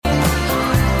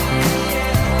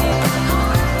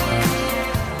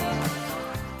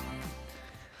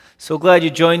So glad you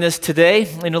joined us today.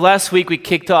 Last week we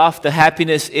kicked off the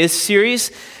Happiness Is series,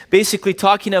 basically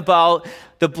talking about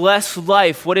the blessed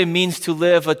life, what it means to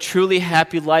live a truly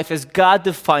happy life as God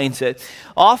defines it.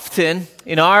 Often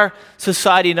in our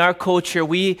society, in our culture,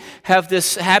 we have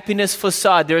this happiness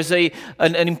facade. There's an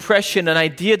impression, an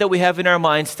idea that we have in our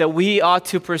minds that we ought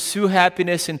to pursue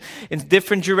happiness in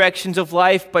different directions of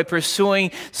life by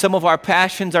pursuing some of our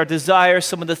passions, our desires,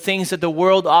 some of the things that the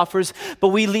world offers. But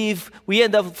we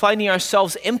end up finding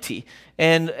ourselves empty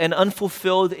and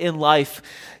unfulfilled in life.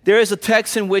 There is a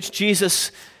text in which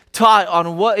Jesus taught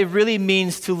on what it really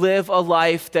means to live a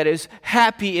life that is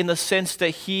happy in the sense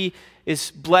that He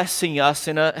is blessing us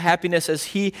in a happiness as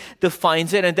He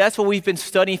defines it. And that's what we've been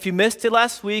studying. If you missed it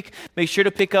last week, make sure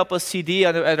to pick up a CD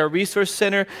at our resource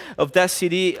center of that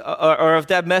CD or of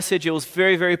that message. It was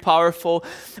very, very powerful.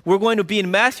 We're going to be in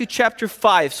Matthew chapter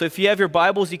 5. So if you have your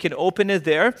Bibles, you can open it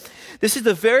there. This is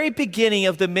the very beginning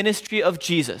of the ministry of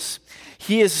Jesus.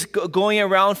 He is going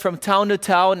around from town to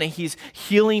town and He's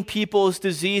healing people's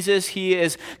diseases. He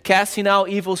is casting out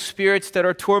evil spirits that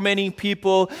are tormenting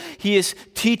people. He is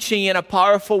teaching in a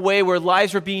powerful way where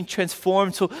lives are being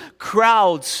transformed. So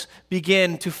crowds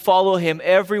begin to follow Him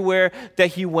everywhere that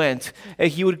He went.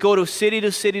 And He would go to city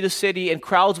to city to city, and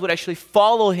crowds would actually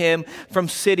follow Him from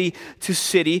city to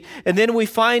city. And then we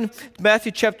find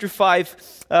Matthew chapter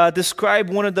 5 describe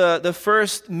one of the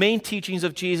first main teachings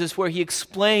of Jesus, where He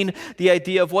explained the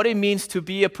idea of what it means to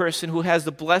be a person who has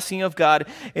the blessing of God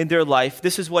in their life.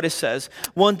 This is what it says.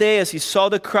 One day as He saw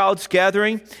the crowds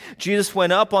gathering, Jesus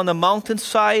went up on the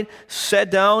mountainside,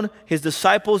 sat down, His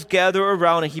disciples gathered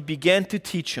around, and He began to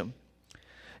teach them.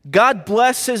 God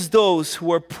blesses those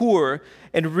who are poor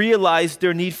and realize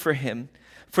their need for Him,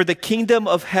 for the kingdom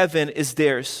of heaven is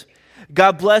theirs.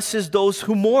 God blesses those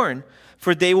who mourn,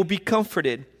 for they will be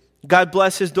comforted. God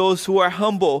blesses those who are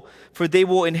humble, for they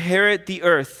will inherit the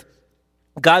earth.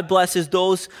 God blesses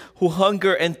those who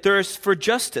hunger and thirst for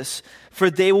justice, for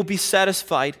they will be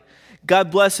satisfied. God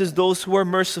blesses those who are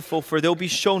merciful, for they will be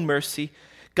shown mercy.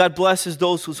 God blesses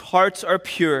those whose hearts are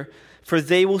pure, for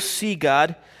they will see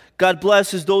God. God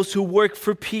blesses those who work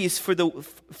for peace,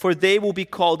 for they will be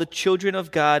called the children of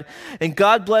God. And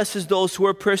God blesses those who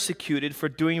are persecuted for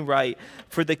doing right,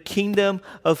 for the kingdom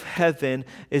of heaven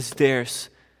is theirs.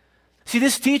 See,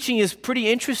 this teaching is pretty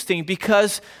interesting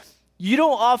because you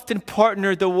don't often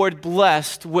partner the word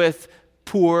blessed with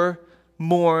poor,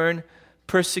 mourn,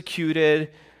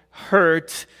 persecuted,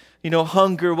 hurt,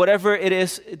 hunger, whatever it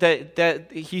is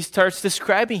that He starts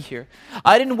describing here.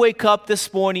 I didn't wake up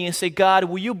this morning and say, God,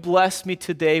 will you bless me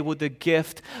today with the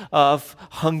gift of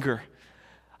hunger?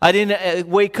 I didn't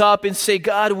wake up and say,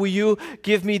 God, will you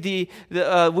give me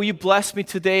will you bless me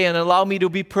today and allow me to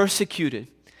be persecuted?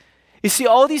 You see,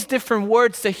 all these different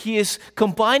words that He is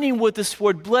combining with this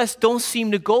word blessed don't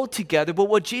seem to go together. But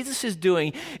what Jesus is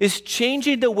doing is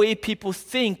changing the way people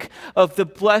think of the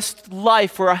blessed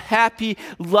life or a happy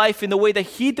life in the way that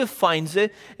He defines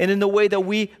it and in the way that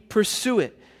we pursue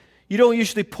it. You don't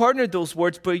usually partner those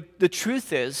words, but the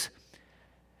truth is,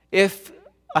 if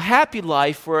a happy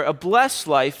life or a blessed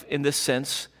life in this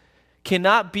sense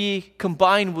cannot be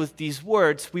combined with these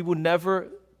words, we will never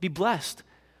be blessed.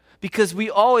 Because we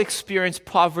all experience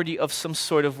poverty of some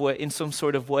sort of way, in some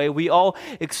sort of way. We all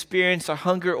experience a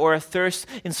hunger or a thirst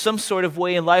in some sort of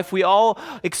way in life. We all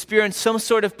experience some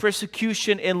sort of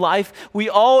persecution in life. We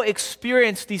all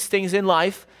experience these things in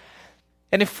life.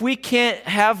 And if we can't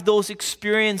have those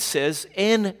experiences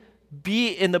and be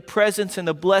in the presence and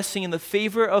the blessing and the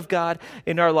favor of God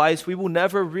in our lives, we will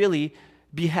never really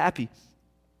be happy.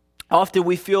 Often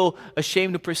we feel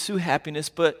ashamed to pursue happiness,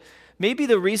 but maybe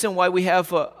the reason why we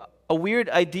have a weird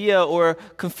idea or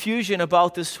confusion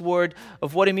about this word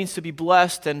of what it means to be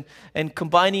blessed and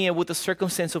combining it with the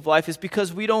circumstance of life is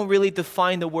because we don't really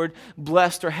define the word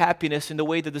blessed or happiness in the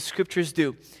way that the scriptures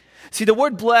do. See, the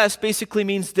word blessed basically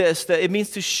means this, that it means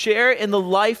to share in the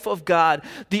life of God,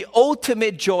 the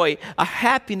ultimate joy, a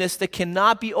happiness that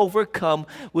cannot be overcome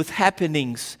with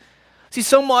happenings. See,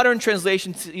 some modern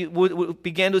translations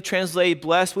began to translate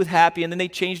blessed with happy, and then they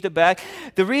changed it back.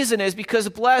 The reason is because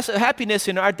happiness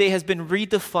in our day has been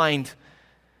redefined.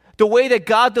 The way that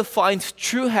God defines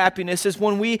true happiness is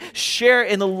when we share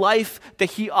in the life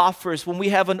that He offers, when we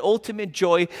have an ultimate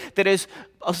joy that is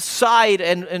aside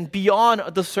and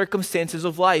beyond the circumstances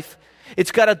of life.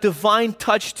 It's got a divine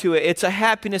touch to it. It's a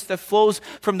happiness that flows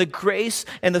from the grace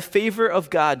and the favor of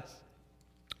God.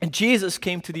 And Jesus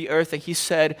came to the earth and He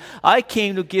said, I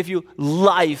came to give you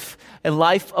life and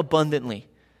life abundantly.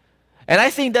 And I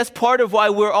think that's part of why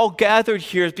we're all gathered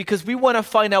here, is because we want to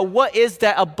find out what is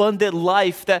that abundant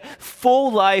life, that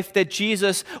full life that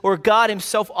Jesus or God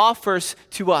himself offers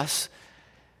to us.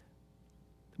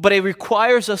 But it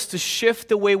requires us to shift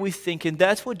the way we think, and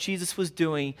that's what Jesus was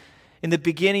doing in the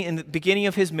beginning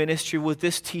of his ministry with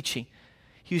this teaching.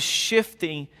 He was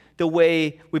shifting the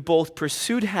way we both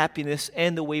pursued happiness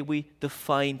and the way we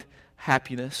defined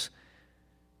happiness.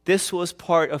 This was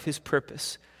part of his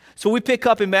purpose. So we pick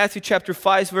up in Matthew chapter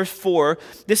 5, verse 4.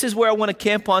 This is where I want to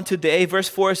camp on today. Verse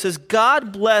 4 says,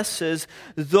 God blesses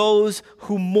those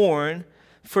who mourn,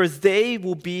 for they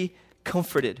will be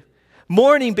comforted.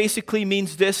 Mourning basically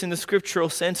means this in the scriptural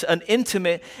sense: an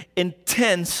intimate,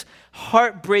 intense,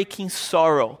 heartbreaking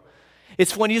sorrow.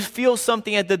 It's when you feel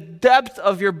something at the depth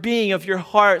of your being, of your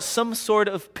heart, some sort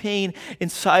of pain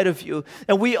inside of you.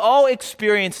 And we all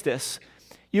experience this.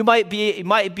 You might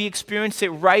be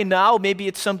experiencing it right now. Maybe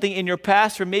it's something in your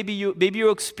past, or maybe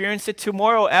you'll experience it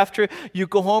tomorrow after you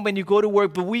go home and you go to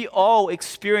work. But we all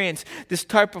experience this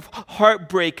type of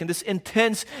heartbreak and this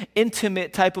intense,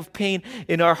 intimate type of pain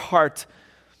in our heart.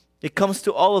 It comes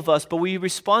to all of us, but we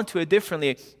respond to it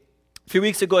differently. A few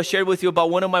weeks ago, I shared with you about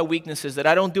one of my weaknesses, that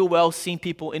I don't do well seeing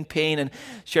people in pain, and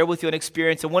share with you an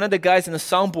experience. And one of the guys in the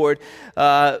soundboard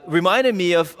reminded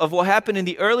me of what happened in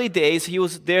the early days. He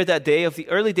was there that day, of the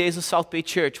early days of South Bay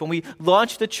Church. When we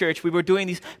launched the church, we were doing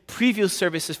these preview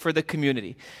services for the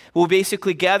community. We'll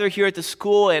basically gather here at the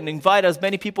school and invite as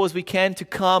many people as we can to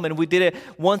come, and we did it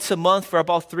once a month for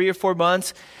about 3 or 4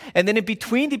 months. And then in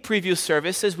between the preview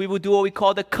services, we would do what we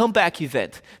called a comeback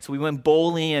event. So we went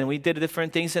bowling and we did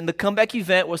different things, and the comeback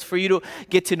event was for you to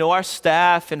get to know our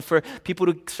staff and for people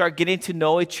to start getting to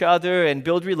know each other and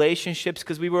build relationships,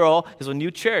 because it was a new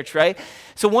church, right?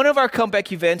 So one of our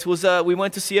comeback events was we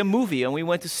went to see a movie, and we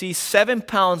went to see 7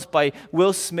 Pounds by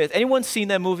Will Smith. Anyone seen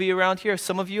that movie around here?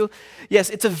 Some of you?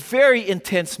 Yes, it's a very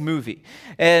intense movie.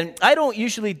 And I don't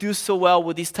usually do so well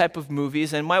with these type of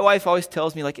movies, and my wife always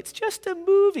tells me, like, it's just a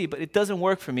movie, but it doesn't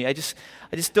work for me. I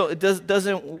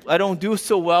don't do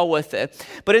so well with it.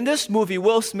 But in this movie,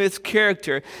 Will Smith's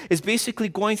character is basically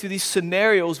going through these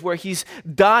scenarios where he's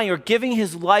dying or giving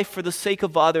his life for the sake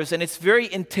of others, and it's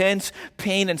very intense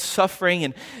pain and suffering,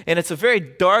 and it's a very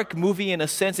dark movie in a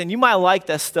sense, and you might like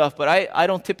that stuff, but I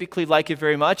don't typically like it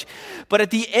very much. But at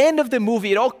the end of the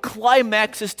movie, it all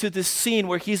climaxes to this scene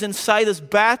where he's inside this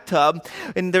bathtub,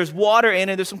 and there's water in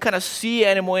it, there's some kind of sea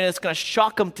animal in it that's going to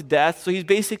shock him to death, so he's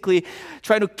basically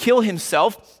trying to kill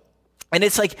himself. And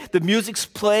it's like the music's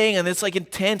playing, and it's like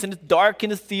intense, and it's dark in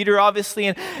the theater, obviously.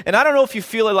 And I don't know if you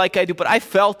feel it like I do, but I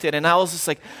felt it. And I was just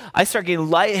like, I start getting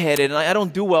lightheaded, and I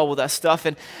don't do well with that stuff.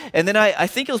 And then I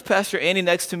think it was Pastor Andy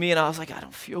next to me, and I was like, I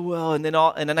don't feel well. And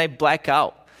then I black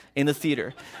out in the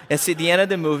theater. It's at the end of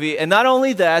the movie. And not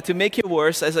only that, to make it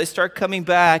worse, as I start coming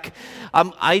back,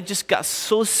 I just got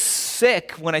so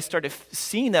sick when I started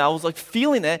seeing that. I was like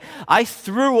feeling it. I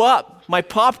threw up my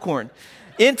popcorn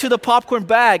into the popcorn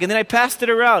bag, and then I passed it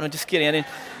around. I'm just kidding.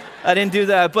 I didn't do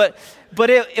that. But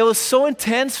it was so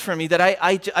intense for me that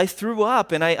I threw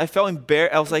up, and I felt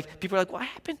embarrassed. I was like, people are like, what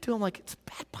happened to him? Like, it's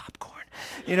bad popcorn,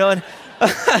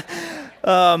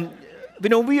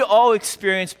 And we all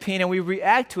experience pain, and we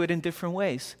react to it in different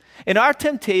ways. And our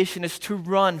temptation is to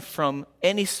run from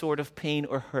any sort of pain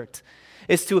or hurt.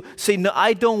 It's to say, no,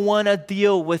 I don't want to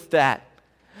deal with that.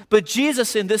 But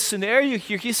Jesus, in this scenario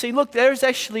here, he's saying, look, there's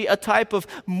actually a type of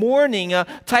mourning, a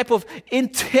type of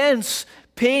intense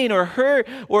pain or hurt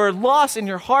or loss in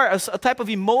your heart, a type of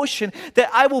emotion that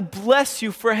I will bless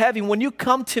you for having. When you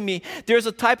come to me, there's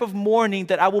a type of mourning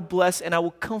that I will bless and I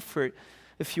will comfort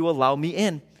if you allow me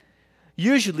in.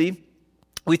 Usually,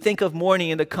 we think of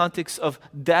mourning in the context of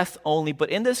death only, but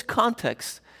in this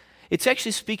context, it's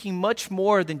actually speaking much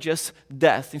more than just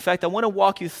death. In fact, I want to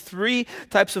walk you 3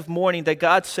 types of mourning that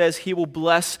God says He will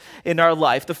bless in our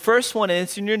life. The first one, and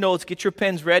it's in your notes, get your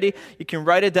pens ready, you can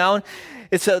write it down.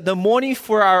 It's the mourning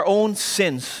for our own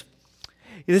sins.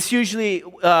 This usually,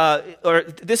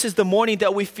 this is the mourning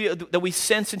that we feel, that we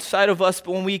sense inside of us,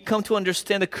 but when we come to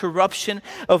understand the corruption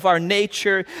of our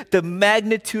nature, the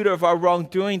magnitude of our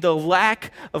wrongdoing, the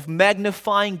lack of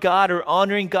magnifying God or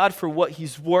honoring God for what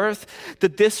He's worth, the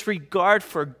disregard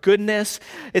for goodness,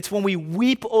 it's when we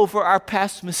weep over our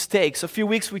past mistakes. A few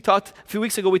weeks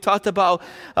ago, we talked about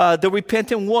the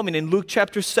repentant woman in Luke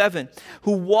chapter 7,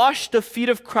 who washed the feet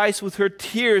of Christ with her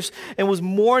tears and was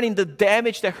mourning the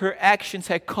damage that her actions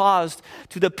had caused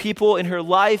to the people in her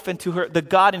life and to the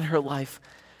God in her life.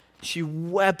 She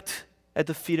wept at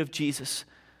the feet of Jesus.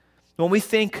 When we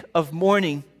think of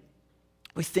mourning,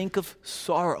 we think of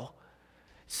sorrow.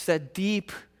 It's that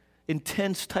deep,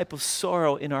 intense type of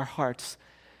sorrow in our hearts.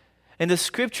 And the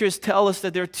scriptures tell us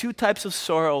that there are two types of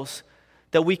sorrows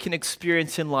that we can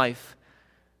experience in life.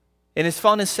 And it's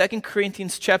found in 2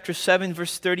 Corinthians chapter 7,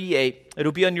 verse 38.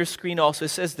 It'll be on your screen also. It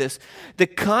says this: the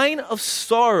kind of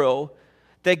sorrow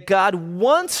that God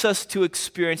wants us to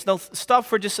experience. Now, stop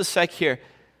for just a sec here.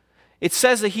 It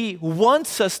says that He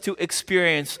wants us to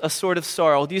experience a sort of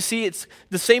sorrow. Do you see? It's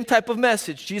the same type of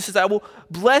message. Jesus says, I will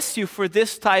bless you for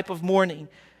this type of mourning.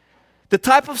 The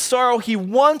type of sorrow He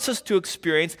wants us to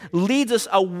experience leads us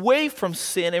away from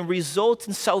sin and results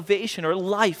in salvation or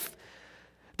life.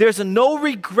 There's no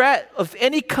regret of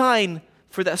any kind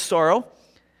for that sorrow,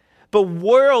 but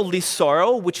worldly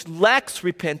sorrow, which lacks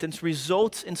repentance,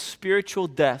 results in spiritual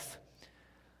death.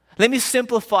 Let me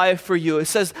simplify it for you. It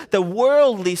says the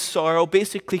worldly sorrow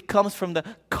basically comes from the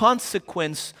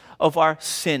consequence of our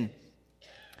sin.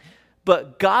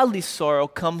 But godly sorrow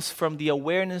comes from the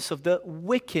awareness of the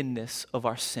wickedness of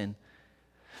our sin.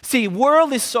 See,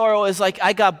 worldly sorrow is like,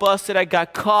 I got busted, I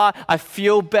got caught, I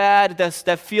feel bad. That's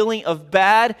that feeling of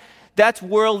bad. That's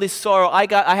worldly sorrow. I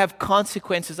have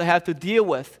consequences I have to deal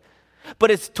with.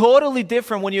 But it's totally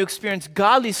different when you experience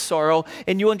godly sorrow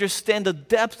and you understand the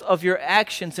depth of your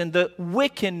actions and the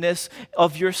wickedness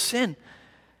of your sin.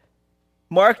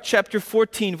 Mark chapter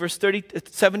 14, verse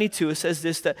 72, it says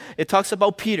this, that it talks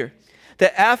about Peter,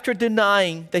 that after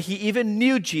denying that he even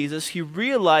knew Jesus, he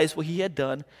realized what he had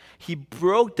done. He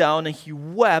broke down and he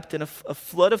wept in a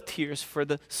flood of tears for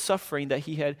the suffering that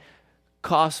he had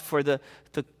caused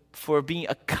for being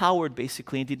a coward,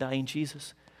 basically, and denying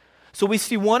Jesus. So we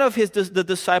see one of the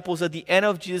disciples at the end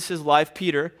of Jesus' life,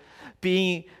 Peter,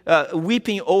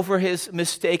 weeping over his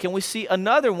mistake. And we see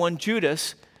another one,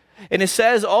 Judas. And it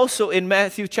says also in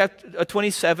Matthew chapter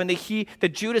 27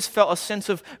 that Judas felt a sense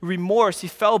of remorse. He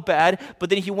felt bad, but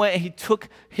then he went and he took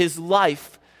his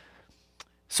life.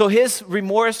 So his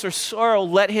remorse or sorrow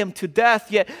led him to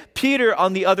death. Yet Peter,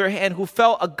 on the other hand, who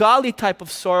felt a godly type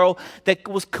of sorrow that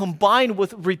was combined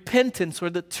with repentance or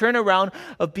the turnaround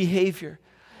of behavior,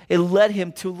 it led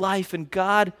him to life. And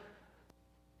God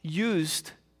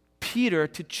used Peter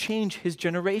to change his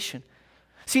generation.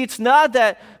 See, it's not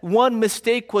that one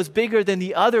mistake was bigger than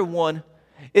the other one.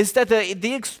 It's that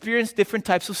they experienced different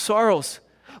types of sorrows.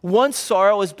 One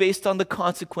sorrow is based on the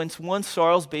consequence. One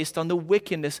sorrow is based on the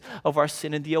wickedness of our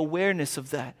sin and the awareness of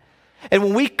that. And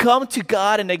when we come to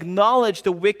God and acknowledge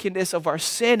the wickedness of our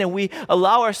sin and we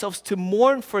allow ourselves to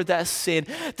mourn for that sin,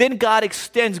 then God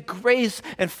extends grace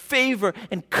and favor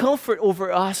and comfort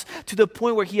over us to the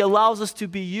point where He allows us to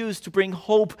be used to bring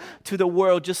hope to the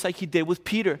world, just like He did with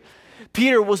Peter.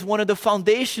 Peter was one of the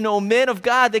foundational men of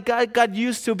God that God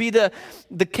used to be the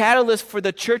catalyst for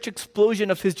the church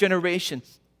explosion of his generation.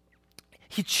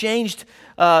 He changed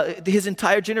his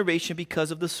entire generation because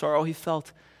of the sorrow he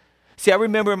felt. See, I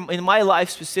remember in my life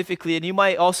specifically, and you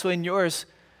might also in yours,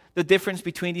 the difference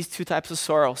between these two types of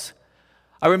sorrows.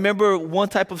 I remember one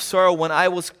type of sorrow when I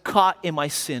was caught in my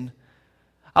sin.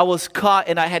 I was caught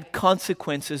and I had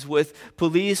consequences with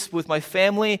police, with my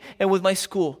family, and with my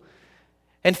school.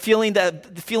 And feeling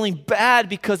bad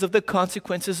because of the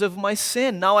consequences of my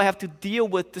sin. Now I have to deal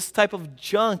with this type of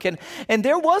junk. And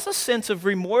there was a sense of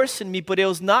remorse in me, but it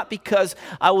was not because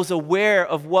I was aware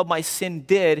of what my sin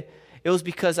did. It was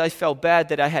because I felt bad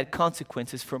that I had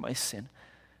consequences for my sin.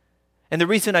 And the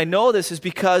reason I know this is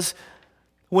because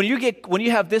when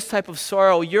you have this type of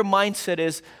sorrow, your mindset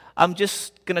is, I'm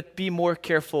just going to be more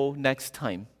careful next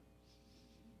time.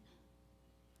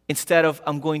 Instead of,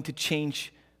 I'm going to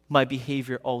change my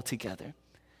behavior altogether.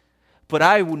 But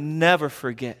I will never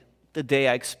forget the day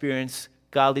I experienced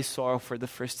godly sorrow for the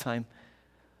first time.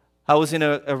 I was in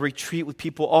a retreat with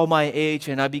people all my age,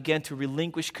 and I began to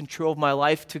relinquish control of my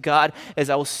life to God as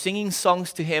I was singing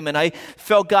songs to Him, and I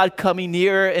felt God coming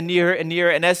nearer and nearer and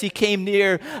nearer. And as He came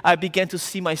near, I began to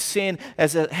see my sin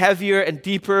as a heavier and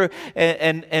deeper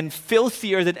and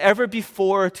filthier than ever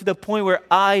before, to the point where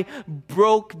I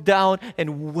broke down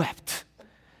and wept.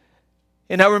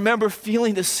 And I remember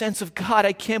feeling the sense of, God,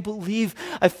 I can't believe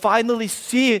I finally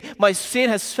see it. My sin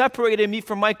has separated me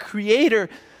from my Creator.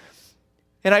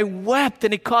 And I wept,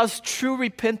 and it caused true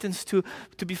repentance to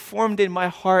be formed in my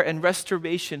heart and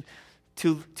restoration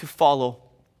to follow.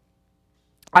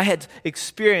 I had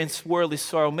experienced worldly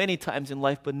sorrow many times in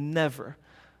life, but never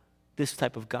this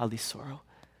type of godly sorrow.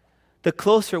 The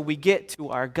closer we get to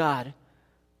our God,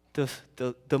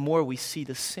 the more we see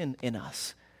the sin in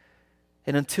us.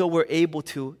 And until we're able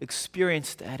to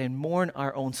experience that and mourn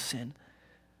our own sin,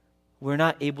 we're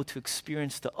not able to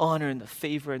experience the honor and the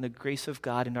favor and the grace of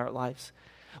God in our lives.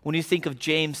 When you think of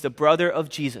James, the brother of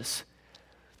Jesus,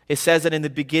 it says that in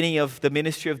the beginning of the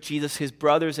ministry of Jesus, his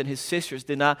brothers and his sisters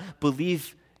did not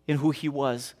believe in who he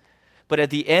was. But at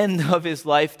the end of his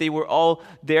life, they were all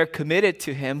there committed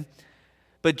to him.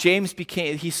 But James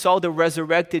he saw the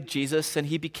resurrected Jesus, and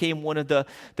he became one of the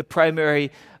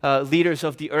primary leaders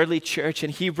of the early church.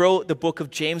 And he wrote the book of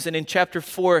James. And in chapter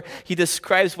 4, he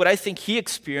describes what I think he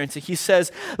experienced. And he says,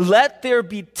 "Let there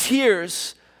be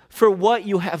tears for what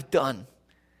you have done.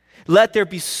 Let there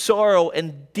be sorrow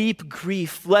and deep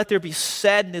grief. Let there be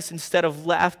sadness instead of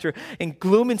laughter and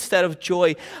gloom instead of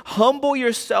joy. Humble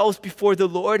yourselves before the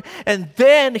Lord, and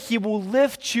then he will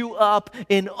lift you up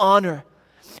in honor."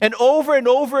 And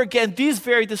over again, these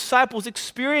very disciples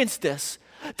experienced this.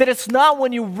 That it's not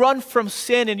when you run from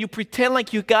sin and you pretend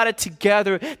like you got it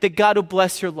together that God will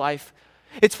bless your life.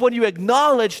 It's when you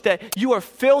acknowledge that you are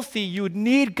filthy, you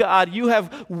need God, you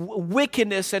have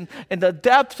wickedness and the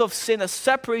depth of sin that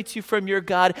separates you from your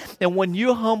God. And when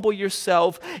you humble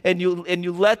yourself and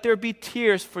you let there be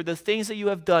tears for the things that you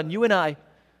have done, you and I,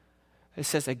 it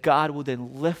says that God will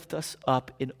then lift us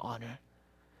up in honor.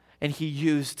 And he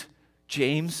used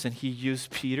James, and he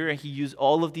used Peter, and he used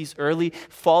all of these early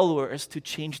followers to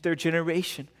change their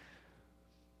generation.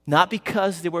 Not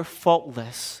because they were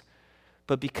faultless,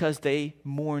 but because they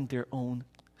mourned their own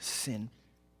sin.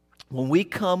 When we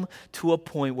come to a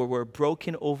point where we're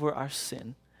broken over our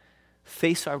sin,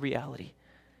 face our reality,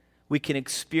 we can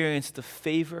experience the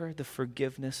favor, the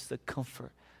forgiveness, the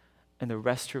comfort, and the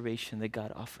restoration that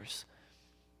God offers.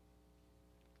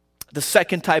 The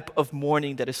second type of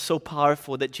mourning that is so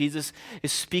powerful that Jesus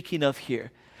is speaking of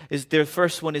here is the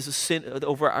first one is a sin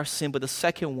over our sin, but the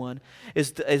second one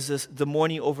is the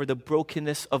mourning over the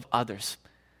brokenness of others.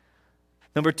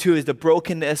 Number 2 is the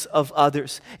brokenness of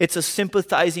others. It's a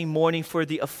sympathizing mourning for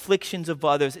the afflictions of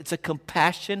others. It's a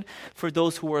compassion for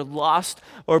those who are lost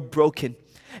or broken.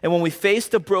 And when we face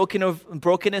the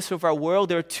brokenness of our world,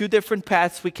 there are 2 different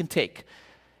paths we can take.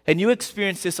 And you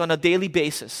experience this on a daily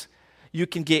basis. You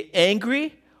can get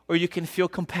angry or you can feel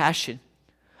compassion.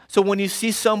 So when you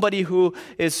see somebody who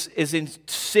is in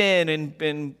sin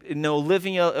and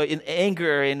living in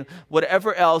anger and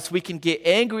whatever else, we can get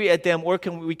angry at them or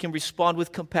we can respond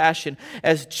with compassion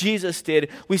as Jesus did.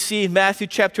 We see in Matthew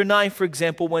chapter 9, for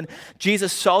example, when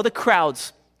Jesus saw the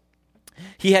crowds,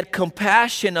 he had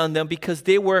compassion on them because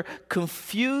they were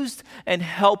confused and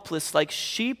helpless like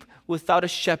sheep without a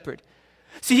shepherd.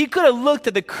 See, he could have looked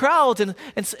at the crowd and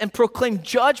proclaimed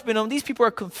judgment on these people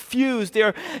are confused.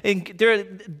 They're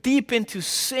deep into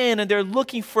sin and they're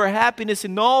looking for happiness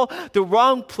in all the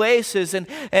wrong places.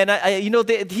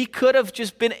 He could have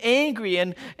just been angry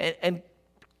and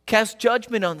cast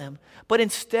judgment on them. But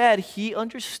instead, he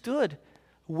understood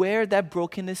where that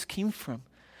brokenness came from.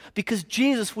 Because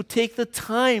Jesus would take the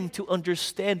time to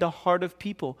understand the heart of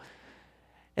people.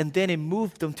 And then it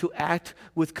moved them to act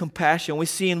with compassion. We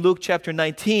see in Luke chapter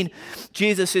 19,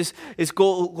 Jesus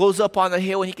goes up on the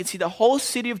hill and he can see the whole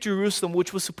city of Jerusalem,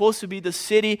 which was supposed to be the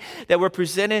city that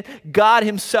represented God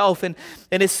himself. And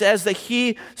it says that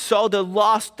he saw the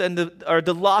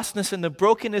lostness and the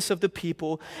brokenness of the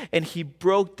people, and he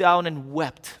broke down and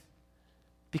wept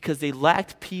because they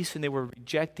lacked peace and they were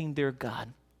rejecting their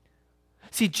God.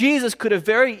 See, Jesus could have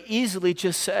very easily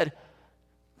just said,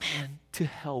 "Man, to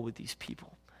hell with these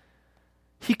people."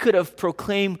 He could have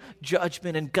proclaimed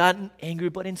judgment and gotten angry,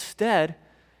 but instead,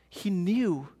 he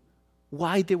knew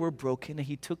why they were broken, and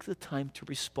he took the time to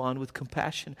respond with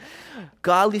compassion.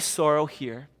 Godly sorrow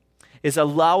here is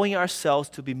allowing ourselves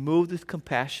to be moved with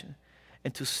compassion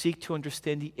and to seek to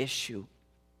understand the issue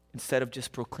instead of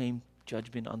just proclaim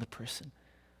judgment on the person.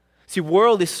 See,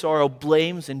 worldly sorrow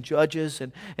blames and judges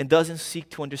and doesn't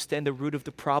seek to understand the root of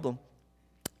the problem.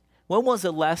 When was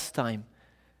the last time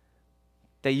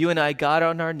that you and I got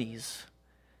on our knees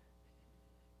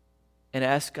and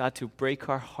asked God to break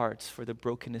our hearts for the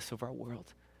brokenness of our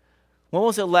world? When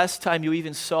was the last time you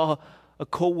even saw a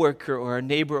coworker or a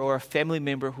neighbor or a family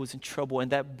member who's in trouble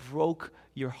and that broke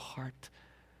your heart?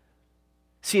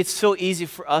 See, it's so easy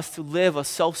for us to live a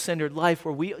self-centered life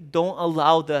where we don't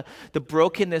allow the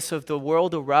brokenness of the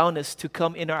world around us to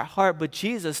come in our heart. But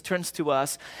Jesus turns to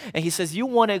us and he says, you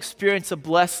want to experience a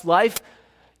blessed life?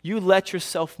 You let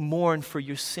yourself mourn for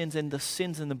your sins and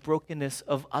the brokenness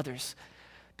of others,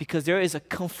 because there is a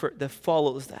comfort that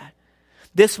follows that.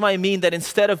 This might mean that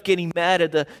instead of getting mad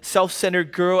at the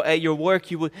self-centered girl at your work,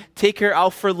 you would take her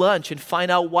out for lunch and find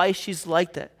out why she's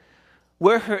like that,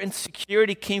 where her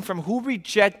insecurity came from, who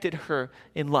rejected her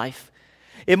in life.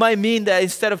 It might mean that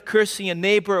instead of cursing a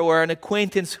neighbor or an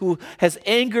acquaintance who has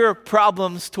anger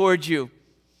problems toward you,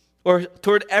 or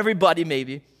toward everybody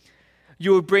maybe,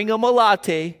 you would bring them a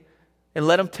latte and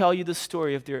let them tell you the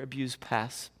story of their abused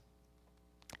past.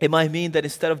 It might mean that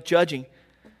instead of judging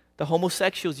the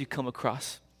homosexuals you come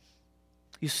across,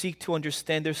 You seek to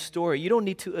understand their story. You don't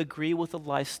need to agree with a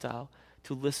lifestyle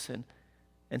to listen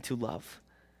and to love.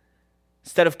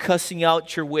 Instead of cussing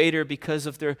out your waiter because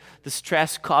of the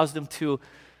stress caused them to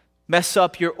mess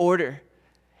up your order,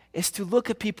 is to look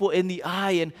at people in the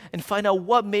eye and find out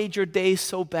what made your day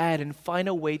so bad and find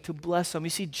a way to bless them. You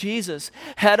see, Jesus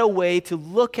had a way to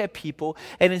look at people,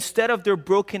 and instead of their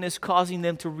brokenness causing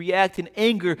them to react in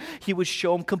anger, he would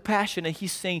show them compassion. And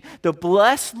he's saying the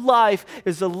blessed life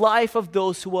is the life of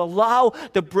those who allow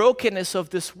the brokenness of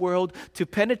this world to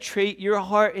penetrate your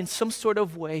heart in some sort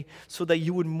of way so that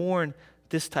you would mourn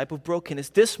this type of brokenness.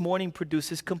 This mourning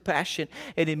produces compassion,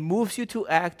 and it moves you to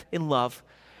act in love.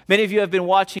 Many of you have been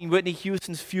watching Whitney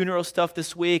Houston's funeral stuff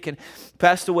this week and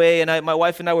passed away, and my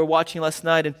wife and I were watching last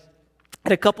night, and I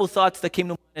had a couple of thoughts that came to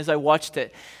mind as I watched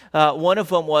it. One of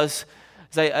them was,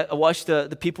 as I watched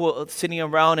the people sitting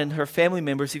around and her family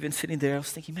members even sitting there, I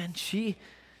was thinking, man, she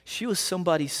was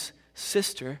somebody's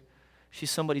sister.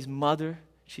 She's somebody's mother.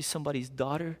 She's somebody's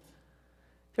daughter.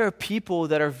 There are people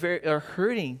that are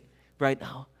hurting right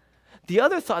now. The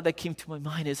other thought that came to my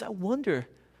mind is, I wonder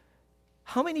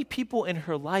how many people in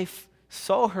her life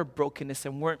saw her brokenness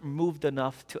and weren't moved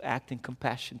enough to act in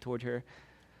compassion toward her,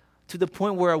 to the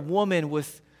point where a woman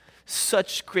with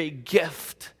such great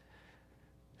gift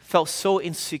felt so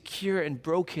insecure and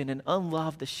broken and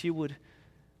unloved that she would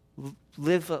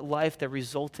live a life that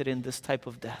resulted in this type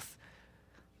of death.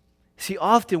 See,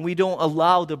 often we don't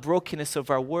allow the brokenness of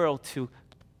our world to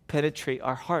penetrate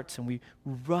our hearts, and we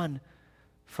run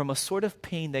from a sort of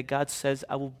pain that God says,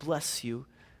 I will bless you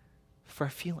for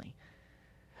feeling.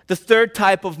 The third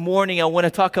type of mourning I want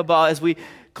to talk about as we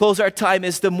close our time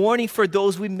is the mourning for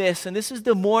those we miss. And this is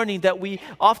the mourning that we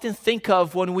often think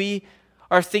of when we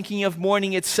are thinking of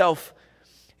mourning itself.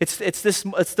 It's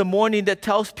the mourning that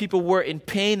tells people we're in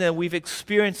pain and we've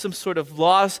experienced some sort of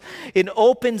loss. It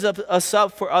opens us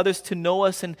up for others to know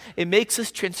us, and it makes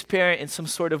us transparent in some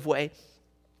sort of way.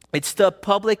 It's the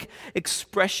public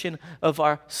expression of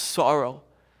our sorrow.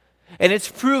 And it's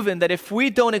proven that if we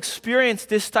don't experience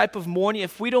this type of mourning,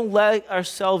 if we don't let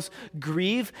ourselves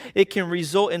grieve, it can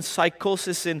result in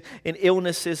psychosis and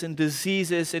illnesses and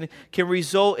diseases, and can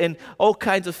result in all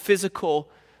kinds of physical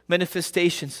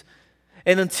manifestations.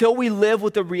 And until we live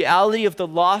with the reality of the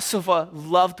loss of a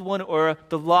loved one, or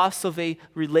the loss of a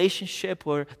relationship,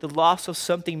 or the loss of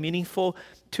something meaningful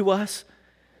to us,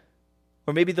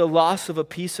 or maybe the loss of a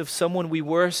piece of someone we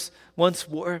once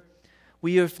were,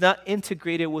 we have not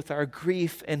integrated with our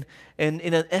grief, and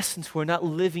in essence, we're not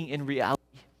living in reality.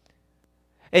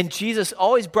 And Jesus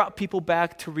always brought people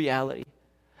back to reality.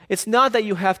 It's not that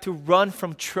you have to run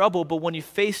from trouble, but when you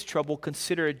face trouble,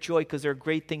 consider it joy because there are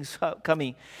great things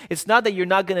coming. It's not that you're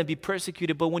not going to be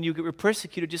persecuted, but when you get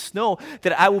persecuted, just know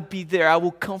that I will be there. I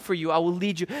will comfort you. I will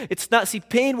lead you.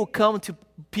 Pain will come to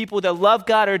people that love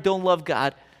God or don't love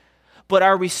God. But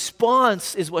our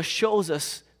response is what shows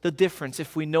us the difference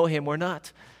if we know Him or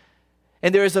not.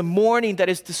 And there is a mourning that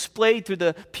is displayed through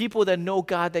the people that know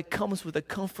God that comes with a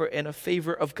comfort and a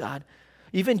favor of God.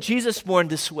 Even Jesus mourned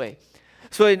this way.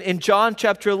 So in John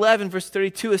chapter 11, verse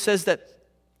 32, it says that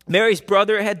Mary's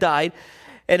brother had died,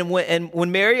 and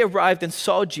when Mary arrived and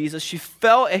saw Jesus, she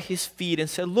fell at His feet and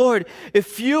said, Lord,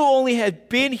 if you only had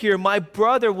been here, my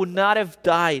brother would not have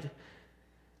died.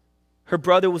 Her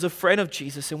brother was a friend of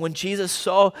Jesus, and when Jesus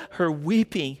saw her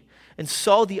weeping and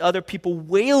saw the other people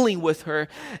wailing with her,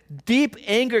 deep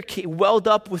anger welled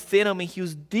up within him, and he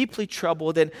was deeply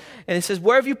troubled. And it says,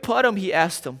 where have you put him? He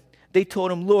asked them. They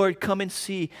told him, Lord, come and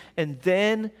see. And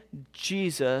then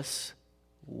Jesus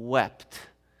wept.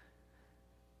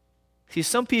 See,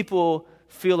 some people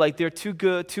feel like they're too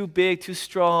good, too big, too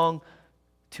strong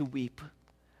to weep.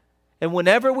 And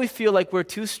whenever we feel like we're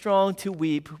too strong to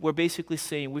weep, we're basically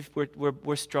saying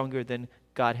we're stronger than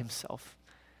God Himself,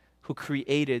 who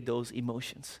created those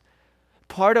emotions.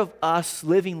 Part of us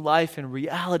living life in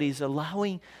reality is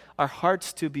allowing our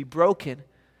hearts to be broken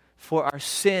for our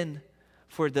sin,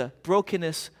 for the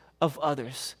brokenness of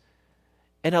others,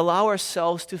 and allow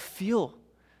ourselves to feel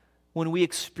when we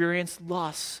experience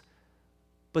loss,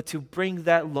 but to bring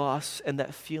that loss and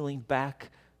that feeling back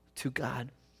to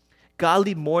God.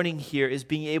 Godly mourning here is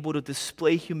being able to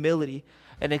display humility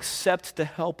and accept the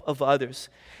help of others.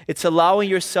 It's allowing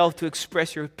yourself to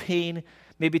express your pain,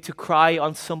 maybe to cry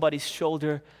on somebody's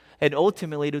shoulder, and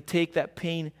ultimately to take that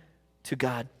pain to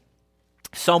God.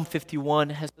 Psalm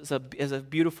 51 has a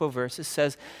beautiful verse. It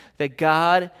says that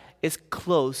God is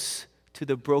close to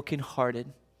the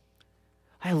brokenhearted.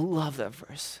 I love that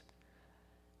verse.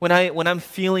 When I'm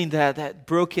feeling that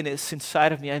brokenness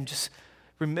inside of me, I'm just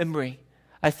remembering.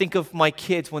 I think of my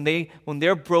kids when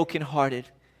they're brokenhearted.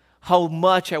 how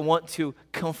much I want to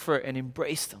comfort and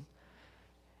embrace them.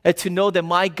 And to know that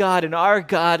my God and our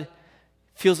God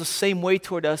feels the same way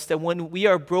toward us, that when we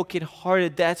are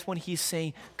brokenhearted, that's when He's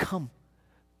saying, come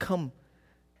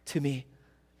to me.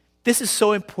 This is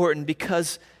so important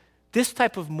because this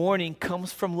type of mourning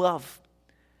comes from love.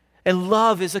 And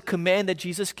love is a command that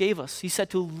Jesus gave us. He said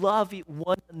to love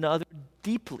one another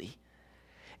deeply.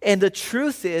 And the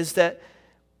truth is that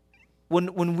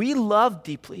when we love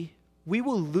deeply, we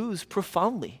will lose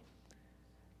profoundly.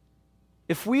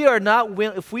 If we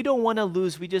don't want to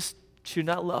lose, we just should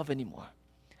not love anymore.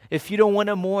 If you don't want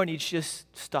to mourn, you just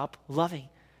stop loving.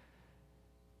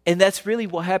 And that's really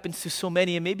what happens to so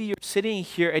many. And maybe you're sitting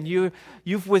here and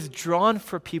you've withdrawn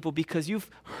from people because you've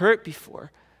hurt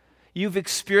before. You've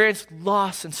experienced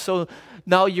loss, and so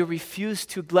now you refuse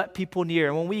to let people near.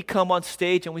 And when we come on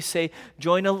stage and we say,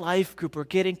 join a life group or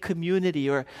get in community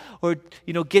or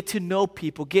get to know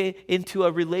people, get into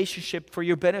a relationship for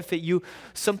your benefit,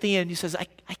 something in you says,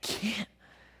 I can't.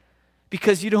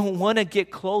 Because you don't want to get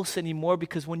close anymore,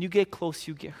 because when you get close,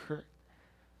 you get hurt.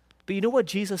 But you know what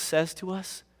Jesus says to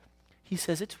us? He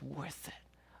says it's worth it.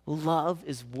 Love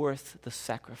is worth the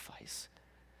sacrifice,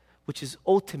 which is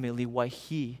ultimately why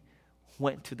He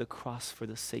went to the cross for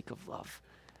the sake of love.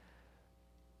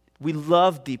 We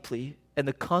love deeply, and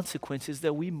the consequence is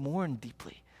that we mourn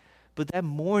deeply. But that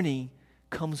mourning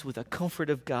comes with the comfort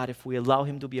of God if we allow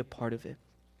Him to be a part of it.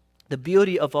 The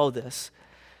beauty of all this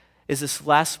is this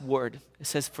last word. It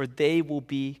says, for they will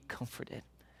be comforted.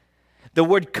 The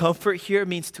word comfort here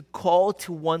means to call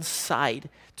to one side,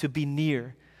 to be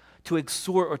near, to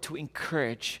exhort or to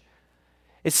encourage.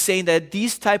 It's saying that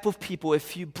these type of people,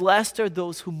 if you blessed are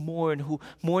those who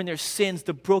mourn their sins,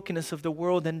 the brokenness of the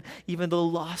world, and even the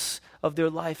loss of their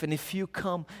life. And if you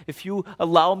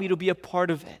allow me to be a part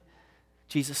of it,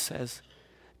 Jesus says,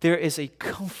 there is a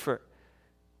comfort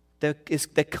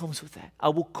that comes with that. I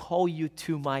will call you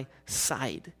to my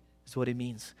side, is what it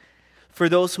means. For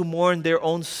those who mourn their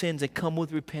own sins and come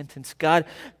with repentance, God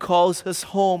calls us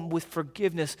home with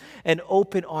forgiveness and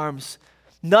open arms.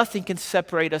 Nothing can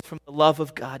separate us from the love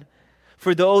of God.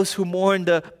 For those who mourn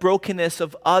the brokenness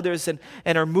of others and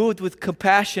are moved with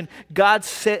compassion, God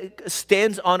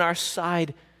stands on our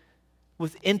side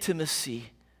with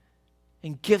intimacy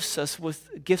and gifts us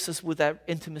with that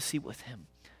intimacy with Him.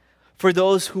 For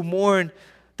those who mourn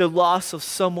the loss of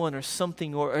someone or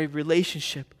something or a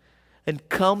relationship and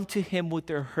come to Him with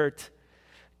their hurt,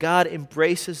 God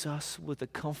embraces us with the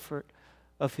comfort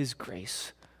of His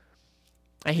grace.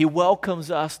 And He welcomes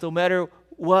us no matter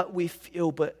what we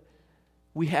feel, but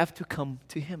we have to come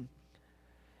to Him.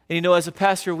 And as a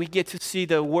pastor, we get to see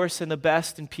the worst and the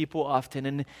best in people often.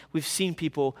 And we've seen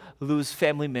people lose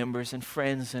family members and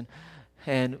friends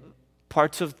and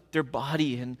parts of their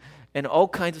body and all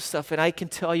kinds of stuff. And I can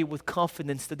tell you with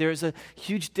confidence that there is a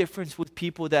huge difference with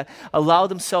people that allow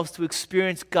themselves to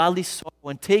experience godly sorrow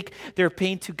and take their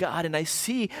pain to God. And I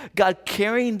see God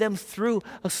carrying them through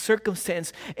a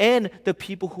circumstance, and the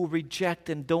people who reject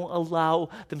and don't allow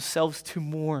themselves to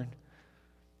mourn,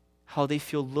 how they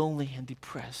feel lonely and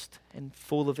depressed and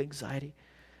full of anxiety.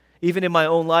 Even in my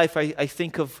own life, I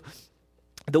think of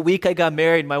the week I got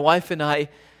married. My wife and I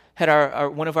had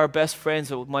one of our best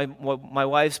friends, my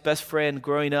wife's best friend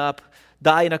growing up,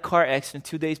 die in a car accident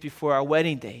 2 days before our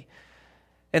wedding day.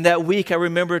 And that week, I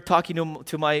remember talking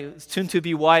to my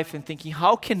soon-to-be wife and thinking,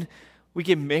 how can we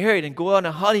get married and go on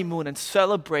a honeymoon and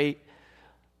celebrate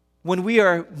when we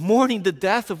are mourning the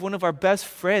death of one of our best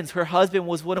friends? Her husband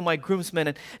was one of my groomsmen,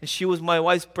 and she was my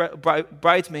wife's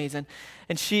bridesmaids, and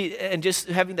just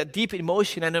having that deep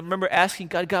emotion. And I remember asking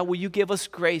God, will you give us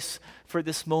grace for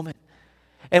this moment?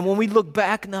 And when we look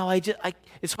back now,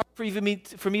 it's hard for me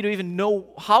to even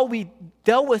know how we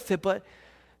dealt with it, but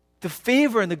the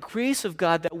favor and the grace of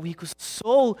God that week was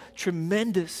so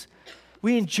tremendous.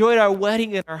 We enjoyed our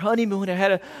wedding and our honeymoon and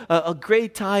had a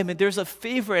great time. And there's a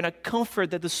favor and a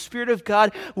comfort that the Spirit of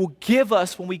God will give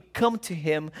us when we come to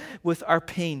Him with our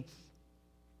pain.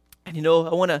 And I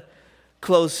want to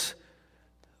close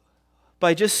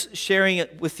by just sharing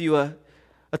it with you a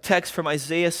text from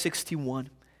Isaiah 61.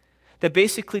 That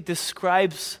basically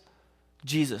describes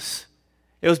Jesus.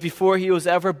 It was before He was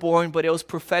ever born, but it was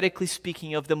prophetically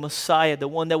speaking of the Messiah, the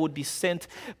one that would be sent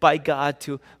by God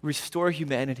to restore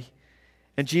humanity.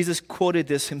 And Jesus quoted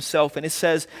this Himself, and it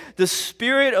says, "The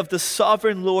Spirit of the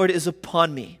Sovereign Lord is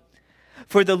upon me,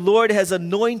 for the Lord has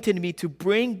anointed me to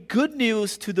bring good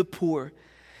news to the poor.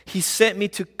 He sent me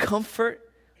to comfort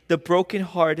the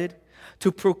brokenhearted,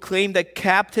 to proclaim that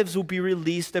captives will be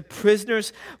released, that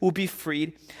prisoners will be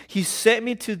freed. He sent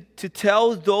me to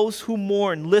tell those who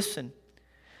mourn, listen,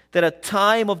 that a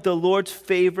time of the Lord's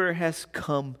favor has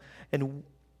come. And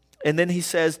then he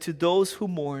says, to those who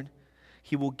mourn,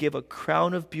 he will give a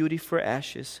crown of beauty for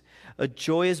ashes, a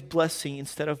joyous blessing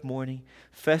instead of mourning,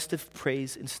 festive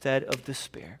praise instead of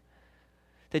despair.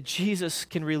 That Jesus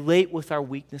can relate with our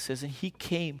weaknesses, and he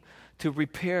came to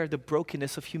repair the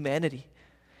brokenness of humanity.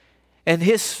 And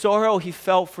his sorrow he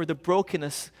felt for the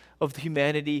brokenness of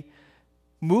humanity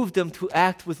moved him to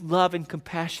act with love and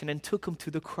compassion and took him to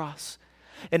the cross.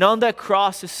 And on that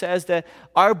cross it says that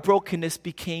our brokenness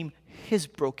became his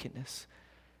brokenness.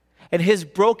 And his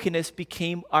brokenness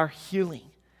became our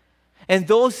healing. And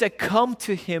those that come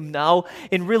to him now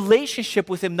in relationship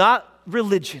with him, not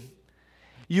religion,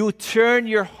 you turn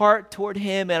your heart toward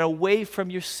him and away from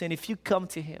your sin. If you come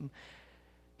to him,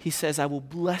 he says, I will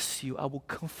bless you, I will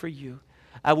comfort you,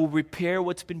 I will repair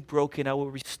what's been broken, I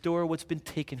will restore what's been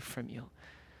taken from you.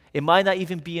 It might not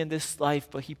even be in this life,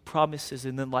 but he promises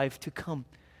in the life to come.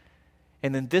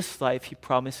 And in this life, he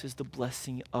promises the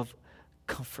blessing of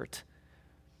comfort.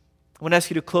 I want to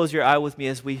ask you to close your eye with me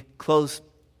as we close.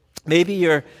 Maybe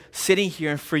you're sitting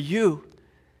here, and for you,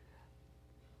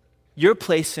 your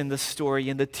place in the story,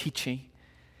 in the teaching,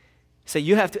 so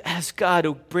you have to ask God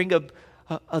to bring an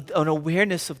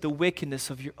awareness of the wickedness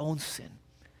of your own sin.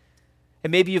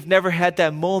 And maybe you've never had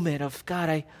that moment of,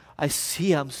 God, I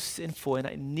see I'm sinful and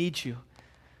I need you.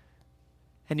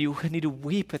 And you need to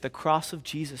weep at the cross of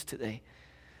Jesus today.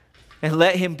 And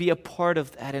let him be a part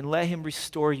of that, and let him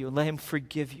restore you, and let him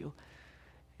forgive you,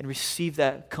 and receive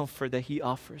that comfort that he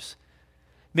offers.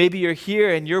 Maybe you're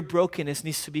here and your brokenness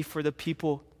needs to be for the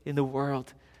people in the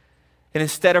world. And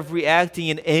instead of reacting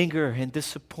in anger and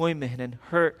disappointment and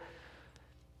hurt,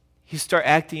 you start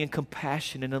acting in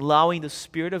compassion and allowing the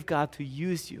Spirit of God to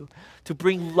use you to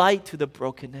bring light to the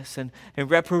brokenness and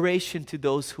reparation to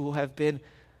those who have been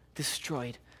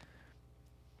destroyed.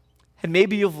 And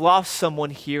maybe you've lost someone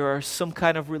here or some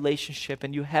kind of relationship,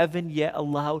 and you haven't yet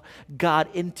allowed God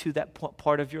into that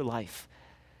part of your life.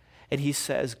 And he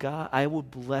says, God, I will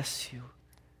bless you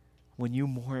when you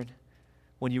mourn,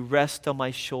 when you rest on my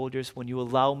shoulders, when you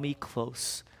allow me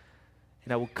close,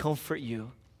 and I will comfort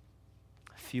you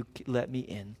if you let me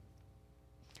in.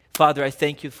 Father, I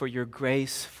thank you for your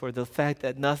grace, for the fact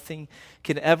that nothing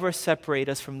can ever separate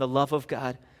us from the love of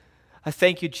God. I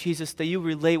thank you, Jesus, that you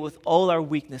relate with all our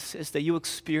weaknesses, that you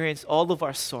experience all of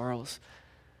our sorrows,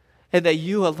 and that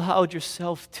you allowed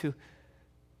yourself to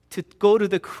go to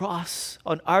the cross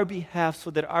on our behalf so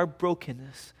that our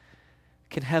brokenness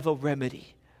can have a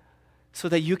remedy, so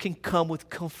that you can come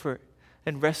with comfort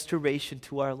and restoration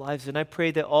to our lives. And I pray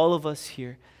that all of us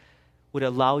here would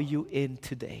allow you in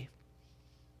today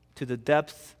to the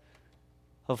depth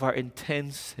of our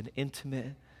intense and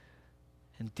intimate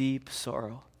and deep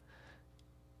sorrow,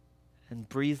 and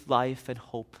breathe life and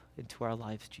hope into our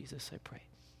lives, Jesus, I pray.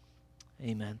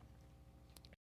 Amen.